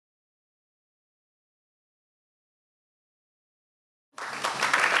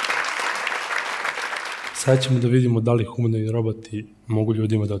Sad ćemo da vidimo da li humanoidni roboti mogu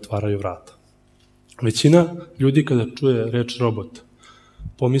ljudima da otvaraju vrata. Većina ljudi kada čuje reč robot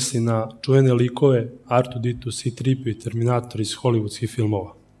pomisli na čuvene likove R2D2, C-3PO i Terminator iz hollywoodskih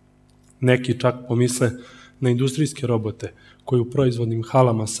filmova. Neki čak pomisle na industrijske robote koji u proizvodnim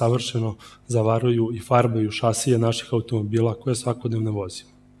halama savršeno zavaruju i farbaju šasije naših automobila koje svakodnevno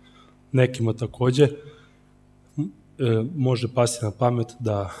vozimo. Nekima takođe može pasti na pamet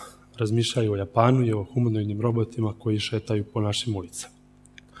da razmišljaju o Japanu i o humanoidnim robotima koji šetaju po našim ulicama.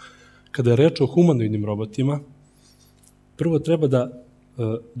 Kada je reč o humanoidnim robotima, prvo treba da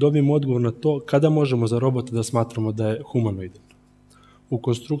dobijemo odgovor na to kada možemo za robota da smatramo da je humanoidan. U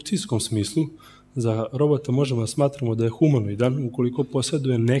konstrukcijskom smislu, za robota možemo da smatramo da je humanoidan ukoliko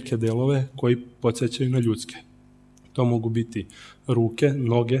posjeduje neke delove koji podsjećaju na ljudske. To mogu biti ruke,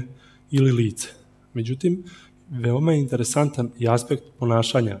 noge ili lice. Međutim, veoma je interesantan i aspekt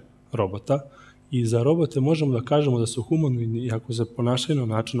ponašanja robota i za robote možemo da kažemo da su humanoidni i ako se ponašaju na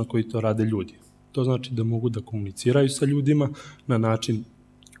način na koji to rade ljudi. To znači da mogu da komuniciraju sa ljudima na način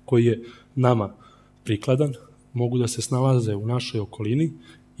koji je nama prikladan, mogu da se snalaze u našoj okolini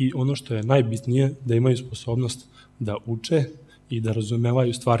i ono što je najbitnije, da imaju sposobnost da uče i da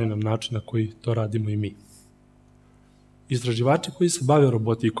razumevaju stvari na način na koji to radimo i mi. Istraživači koji se bave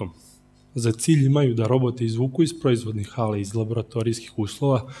robotikom za cilj imaju da robote izvuku iz proizvodnih hala, iz laboratorijskih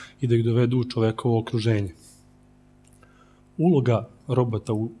uslova i da ih dovedu u čovekovo okruženje. Uloga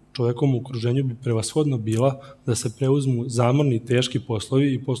robota u čovekovom okruženju bi prevashodno bila da se preuzmu zamorni i teški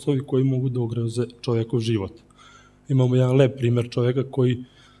poslovi i poslovi koji mogu da ugroze čovekov život. Imamo jedan lep primer čoveka koji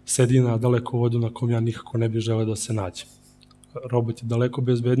sedi na dalekovodu na kom ja nikako ne bih želeo da se nađem. Robot je daleko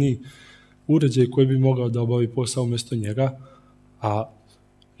bezbedniji uređaj koji bi mogao da obavi posao umesto njega, a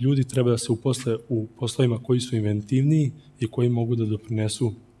ljudi treba da se uposle u poslovima koji su inventivniji i koji mogu da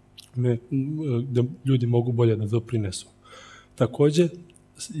doprinesu, da ljudi mogu bolje da doprinesu. Takođe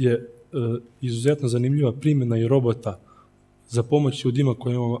je izuzetno zanimljiva primjena i robota za pomoć ljudima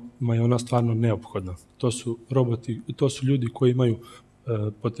kojima je ona stvarno neophodna. To su ljudi koji imaju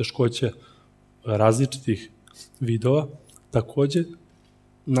poteškoće različitih vidova. Takođe,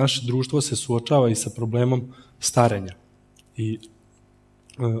 naše društvo se suočava i sa problemom starenja. I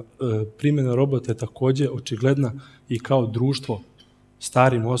primjena robota je takođe očigledna i kao društvo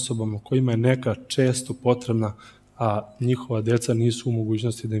starim osobama kojima je neka često potrebna, a njihova deca nisu u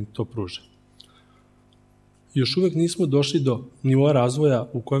mogućnosti da im to pruže. Još uvek nismo došli do nivoa razvoja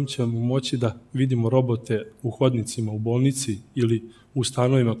u kojem ćemo moći da vidimo robote u hodnicima, u bolnici ili u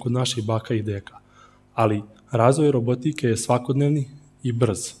stanovima kod naših baka i deka, ali razvoj robotike je svakodnevni i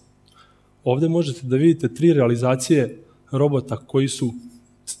brz. Ovde možete da vidite 3 realizacije robota koji su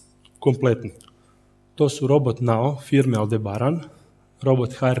kompletni. To su robot Nao firme Aldebaran,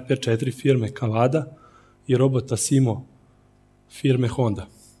 robot HRP4 firme Kavada i robot Asimo firme Honda.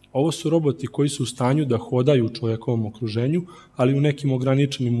 Ovo su roboti koji su u stanju da hodaju u čovekovom okruženju, ali u nekim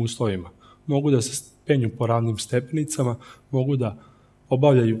ograničenim uslovima. Mogu da se penju po ravnim stepenicama, mogu da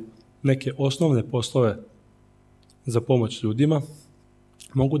obavljaju neke osnovne poslove za pomoć ljudima,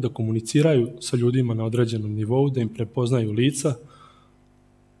 mogu da komuniciraju sa ljudima na određenom nivou, da im prepoznaju lica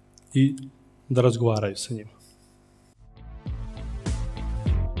i da razgovaraju sa njima.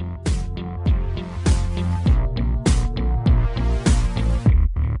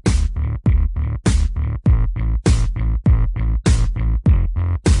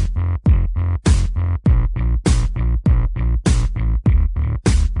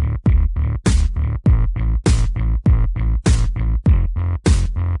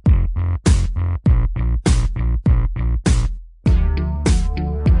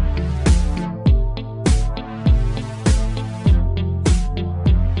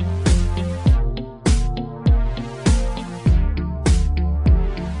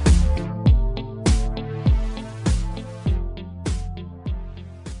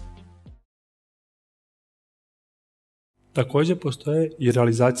 Takođe postoje i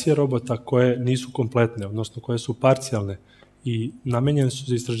realizacije robota koje nisu kompletne, odnosno koje su parcijalne i namenjene su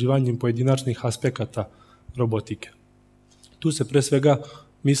za istraživanjem pojedinačnih aspekata robotike. Tu se pre svega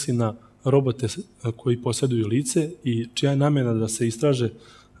misli na robote koji posjeduju lice i čija je namena da se istraže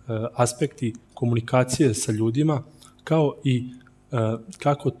aspekti komunikacije sa ljudima, kao i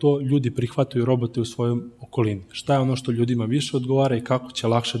kako to ljudi prihvataju robote u svojom okolini. Šta je ono što ljudima više odgovara i kako će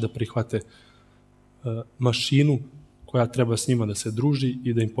lakše da prihvate mašinu koja treba s njima da se druži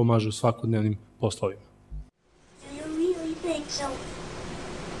i da im pomaže u svakodnevnim poslovima. Do you really think so?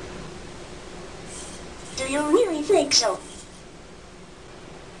 Do you really think so?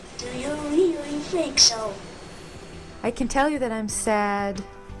 Do you really think so? I can tell you that I'm sad,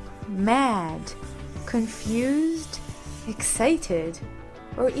 mad, confused, excited,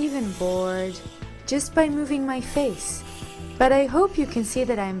 or even bored just by moving my face. But I hope you can see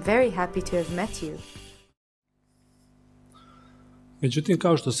that I am very happy to have met you. Međutim,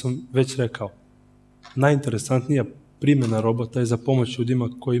 kao što sam već rekao, najinteresantnija primjena robota je za pomoć ljudima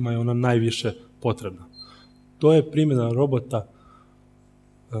kojima je ona najviše potrebna. To je primjena robota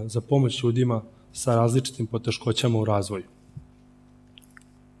za pomoć ljudima sa različitim poteškoćama u razvoju.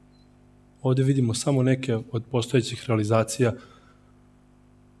 Ovdje vidimo samo neke od postojećih realizacija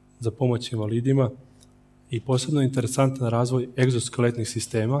za pomoć invalidima i posebno je interesantan razvoj egzoskeletnih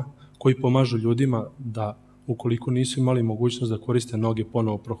sistema koji pomažu ljudima da, ukoliko nisu imali mogućnost da koriste noge,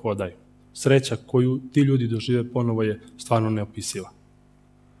 ponovo prohodaju. Sreća koju ti ljudi dožive ponovo je stvarno neopisiva.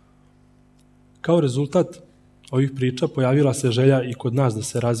 Kao rezultat ovih priča pojavila se želja i kod nas da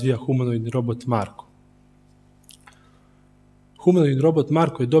se razvija humanoidni robot Mirko. Humanoidni robot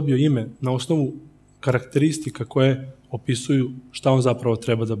Mirko je dobio ime na osnovu karakteristika koje opisuju šta on zapravo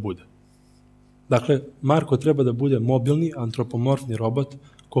treba da bude. Dakle, Mirko treba da bude mobilni, antropomorfni robot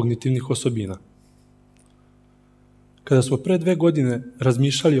kognitivnih osobina. Kada smo pre 2 godine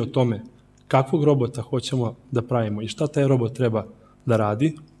razmišljali o tome kakvog robota hoćemo da pravimo i šta taj robot treba da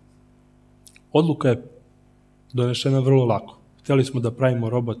radi, odluka je donešena vrlo lako. Htjeli smo da pravimo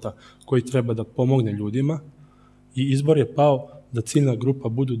robota koji treba da pomogne ljudima i izbor je pao da ciljna grupa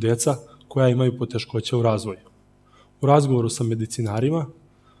budu deca koja imaju poteškoće u razvoju. U razgovoru sa medicinarima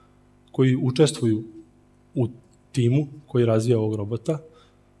koji učestvuju u timu koji razvija ovog robota,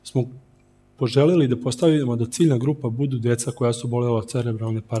 smo poželili da postavimo da ciljna grupa budu deca koja su bolela od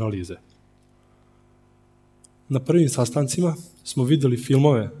cerebralne paralize. Na prvim sastancima smo videli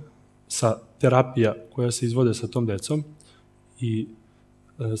filmove sa terapija koja se izvode sa tom decom i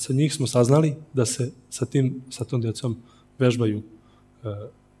sa njih smo saznali da se sa tom decom vežbaju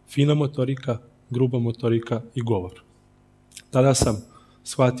fina motorika, gruba motorika i govor. Tada sam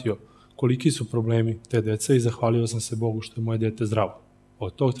shvatio koliki su problemi te dece i zahvalio sam se Bogu što je moje dete zdravo.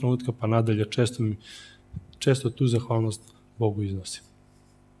 Od tog trenutka pa nadalje često tu zahvalnost Bogu iznosim.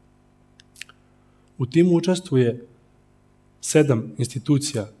 U timu učestvuje 7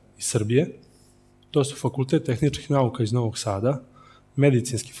 institucija iz Srbije. To su Fakultet tehničkih nauka iz Novog Sada,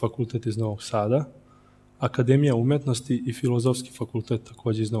 Medicinski fakultet iz Novog Sada, Akademija umetnosti i Filozofski fakultet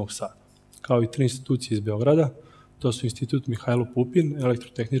takođe iz Novog Sada, kao i 3 institucije iz Beograda. To su Institut Mihajlo Pupin,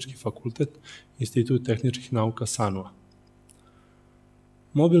 Elektrotehnički fakultet, Institut tehničkih nauka SANU-a.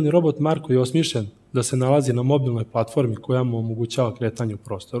 Mobilni robot Mirko je osmišljen da se nalazi na mobilnoj platformi koja mu omogućava kretanje u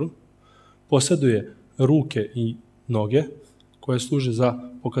prostoru, posjeduje ruke i noge koje služe za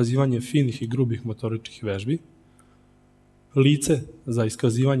pokazivanje finih i grubih motoričkih vežbi, lice za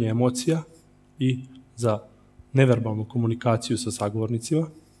iskazivanje emocija i za neverbalnu komunikaciju sa sagovornicima,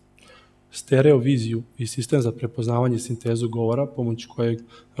 stereo viziju i sistem za prepoznavanje sintezu govora, pomoću kojeg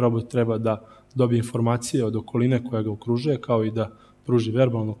robot treba da dobije informacije od okoline koja ga okružuje, kao i da pruži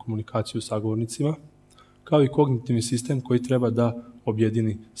verbalnu komunikaciju sa sagovornicima, kao i kognitivni sistem koji treba da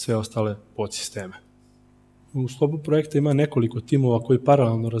objedini sve ostale podsisteme. U sklopu projekta ima nekoliko timova koji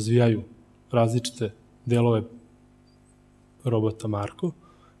paralelno razvijaju različite delove robota Mirko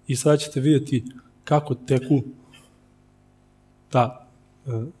i sada ćete vidjeti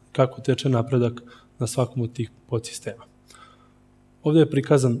kako teče napredak na svakom od tih podsistema. Ovdje je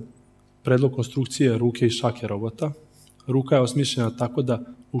prikazan predlog konstrukcije ruke i šake robota. Ruka je osmišljena tako da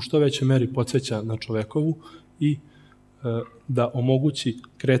u što većoj meri podsjeća na čovekovu i da omogući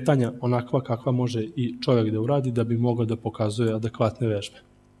kretanja onakva kakva može i čovjek da uradi da bi mogao da pokazuje adekvatne vežbe.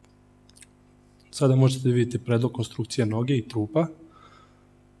 Sada možete vidjeti predlog konstrukcije noge i trupa.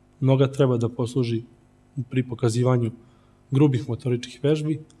 Noga treba da posluži pri pokazivanju grubih motoričkih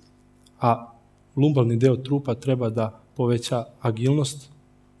vežbi, a lumbalni deo trupa treba da poveća agilnost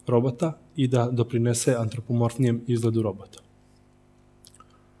robota i da doprinese antropomorfnijem izgledu robota.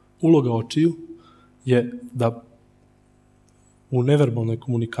 Uloga očiju je da u neverbalnoj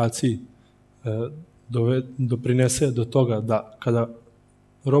komunikaciji doprinese do toga da kada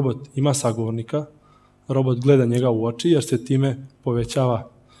robot ima sagovornika, robot gleda njega u oči jer se time povećava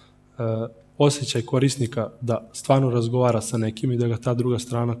osjećaj korisnika da stvarno razgovara sa nekim i da ga ta druga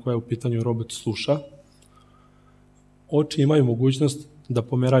strana koja je u pitanju robot sluša. Oči imaju mogućnost da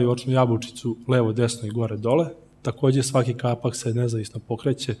pomeraju očnu jabučicu levo, desno i gore, dole. Takođe svaki kapak se nezavisno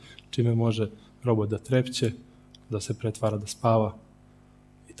pokreće, čime može robot da trepće, da se pretvara da spava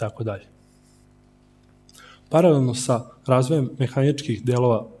i tako dalje. Paralelno sa razvojem mehaničkih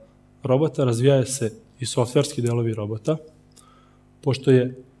delova robota razvijaju se i softverski delovi robota, pošto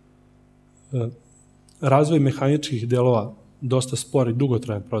je razvoj mehaničkih delova dosta spor i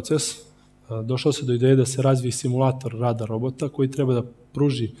dugotrajan proces. došlo se do ideje da se razvije simulator rada robota koji treba da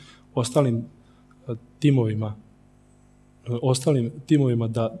pruži ostalim timovima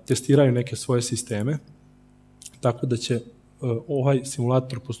da testiraju neke svoje sisteme, tako da će ovaj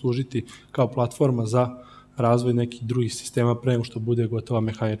simulator poslužiti kao platforma za razvoj nekih drugih sistema pre nego što bude gotova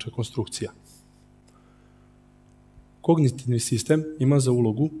mehanička konstrukcija. Kognitivni sistem ima za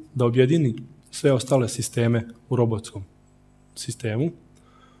ulogu da objedini sve ostale sisteme u robotskom sistemu.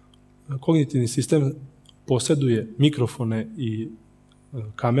 Kognitivni sistem posjeduje mikrofone i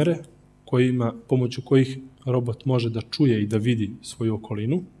kamere pomoću kojih robot može da čuje i da vidi svoju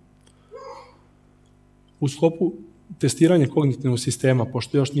okolinu. U sklopu testiranja kognitivnog sistema,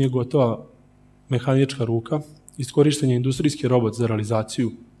 pošto još nije gotova mehanička ruka, iskorišten je industrijski robot za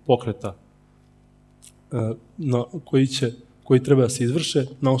realizaciju pokreta koji treba da se izvrše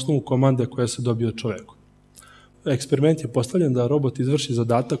na osnovu komande koja se dobije od čoveku. Eksperiment je postavljen da robot izvrši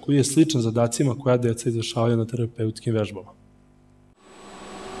zadatak koji je sličan zadacima koja deca izvršavaju na terapeutskim vežbama.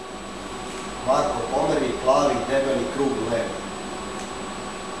 Marko, pomeri plavi debeli krug levo.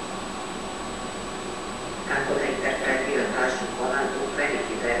 Kako da interpretiram vašu komandu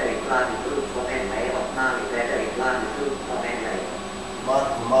veliki debeli plavi krug po meni levo, mali debeli plavi krug po meni levo?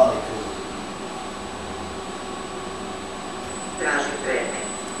 Marko, mali krug. Tražim predmet.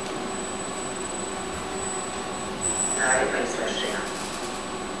 Naredba izvršena.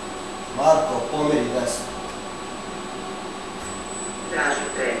 Marko, pomeri desno. Tražim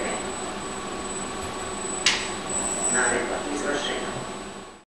predmet. Naredba izvršena.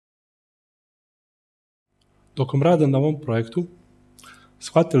 Tokom rada na ovom projektu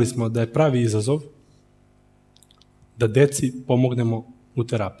shvatili smo da je pravi izazov da deci pomognemo u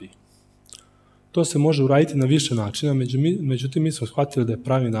terapiji. To se može uraditi na više načina, međutim mi smo shvatili da je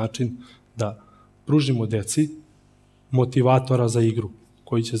pravi način da pružimo deci motivatora za igru,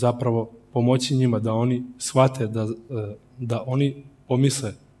 koji će zapravo pomoći njima da oni shvate, da oni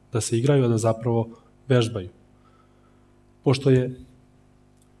pomisle da se igraju, a da zapravo vežbaju. Pošto je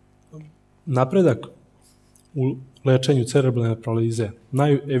napredak u lečenju cerebralne paralize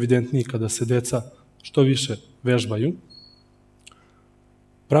najevidentniji kada se deca što više vežbaju,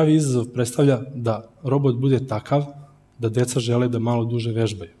 pravi izazov predstavlja da robot bude takav da deca žele da malo duže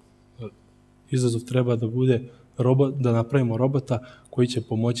vežbaju. Izazov treba da bude da napravimo robota koji će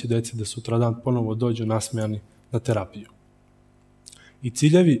pomoći deci da sutradan ponovo dođu nasmejani na terapiju. I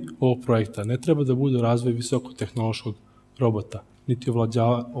ciljevi ovog projekta ne treba da budu razvoj visokotehnološkog robota,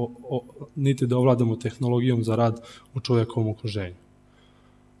 niti da ovladamo tehnologijom za rad u čovekovom okruženju.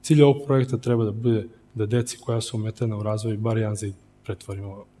 Cilj ovog projekta treba da bude da deci koja su ometena u razvoju bar jedan zid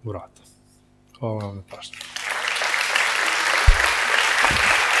pretvorimo u rata. Hvala vam na pažnju.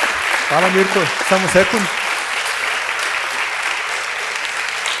 Hvala Mirko, samo sekund.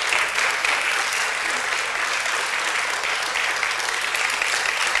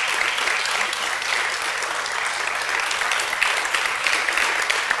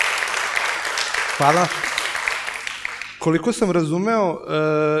 Hvala. Koliko sam razumeo,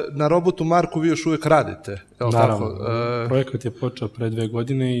 na robotu Marku vi još uvijek radite. Naravno, projekat je počeo pre 2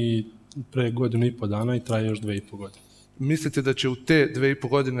 godine i pre 1,5 dana i traje još 2,5 godine. Mislite da će u te 2,5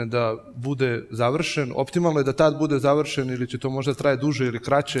 godine da bude završen? Optimalno je da tad bude završen ili će to možda traje duže ili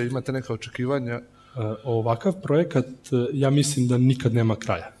kraće? Imate neka očekivanja? Ovakav projekat, ja mislim da nikad nema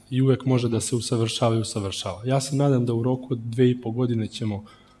kraja i uvek može da se usavršava i usavršava. Ja se nadam da u roku od 2,5 godine ćemo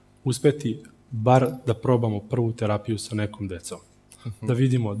uspeti bar da probamo prvu terapiju sa nekom decom. Da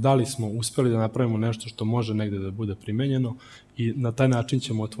vidimo da li smo uspeli da napravimo nešto što može negde da bude primenjeno i na taj način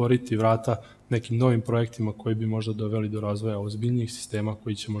ćemo otvoriti vrata nekim novim projektima koji bi možda doveli do razvoja ozbiljnijih sistema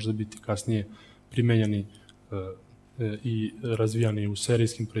koji će možda biti kasnije primenjeni i razvijani u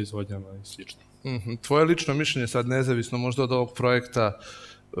serijskim proizvodnjama i sl. Tvoje lično mišljenje sad nezavisno možda od ovog projekta,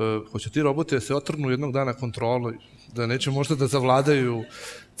 hoće ti roboti da se otrgnu jednog dana kontrolu, da neće možda da zavladaju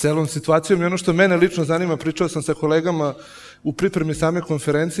celom situacijom i ono što mene lično zanima, pričao sam sa kolegama u pripremi same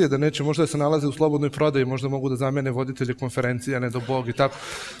konferencije, da neće možda da se nalaze u slobodnoj prodaji, možda mogu da zamene voditelje konferencije, a ne do Bog i tako.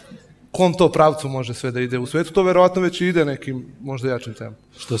 Kom to pravcu može sve da ide u svetu? To verovatno već ide nekim možda jačim temom.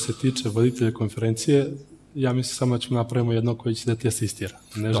 Što se tiče voditelja konferencije, ja mislim samo da ćemo napravimo jednog koji će da ti asistira.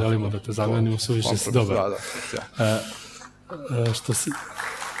 Ne želimo da te zamenimo, suviše si dobar. Što si...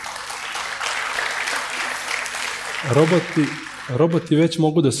 Roboti već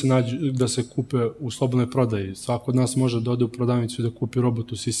mogu da se kupe u slobodnoj prodaji. Svako od nas može da ode u prodavnicu i da kupi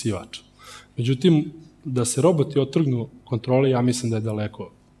robot usisivač. Međutim, da se roboti otrgnu kontrole, ja mislim da je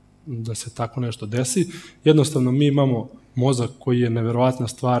daleko da se tako nešto desi. Jednostavno, mi imamo mozak koji je neverovatna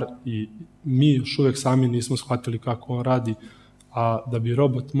stvar i mi još uvek sami nismo shvatili kako on radi, a da bi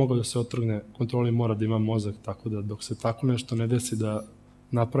robot mogao da se otrgne kontroli mora da ima mozak, tako da dok se tako nešto ne desi da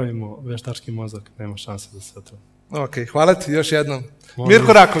napravimo veštački mozak, nema šanse da se otrgne. Ok, hvala ti još jednom.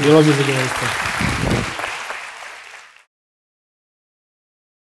 Mirko Raković. Bilo mi zadovoljstvo.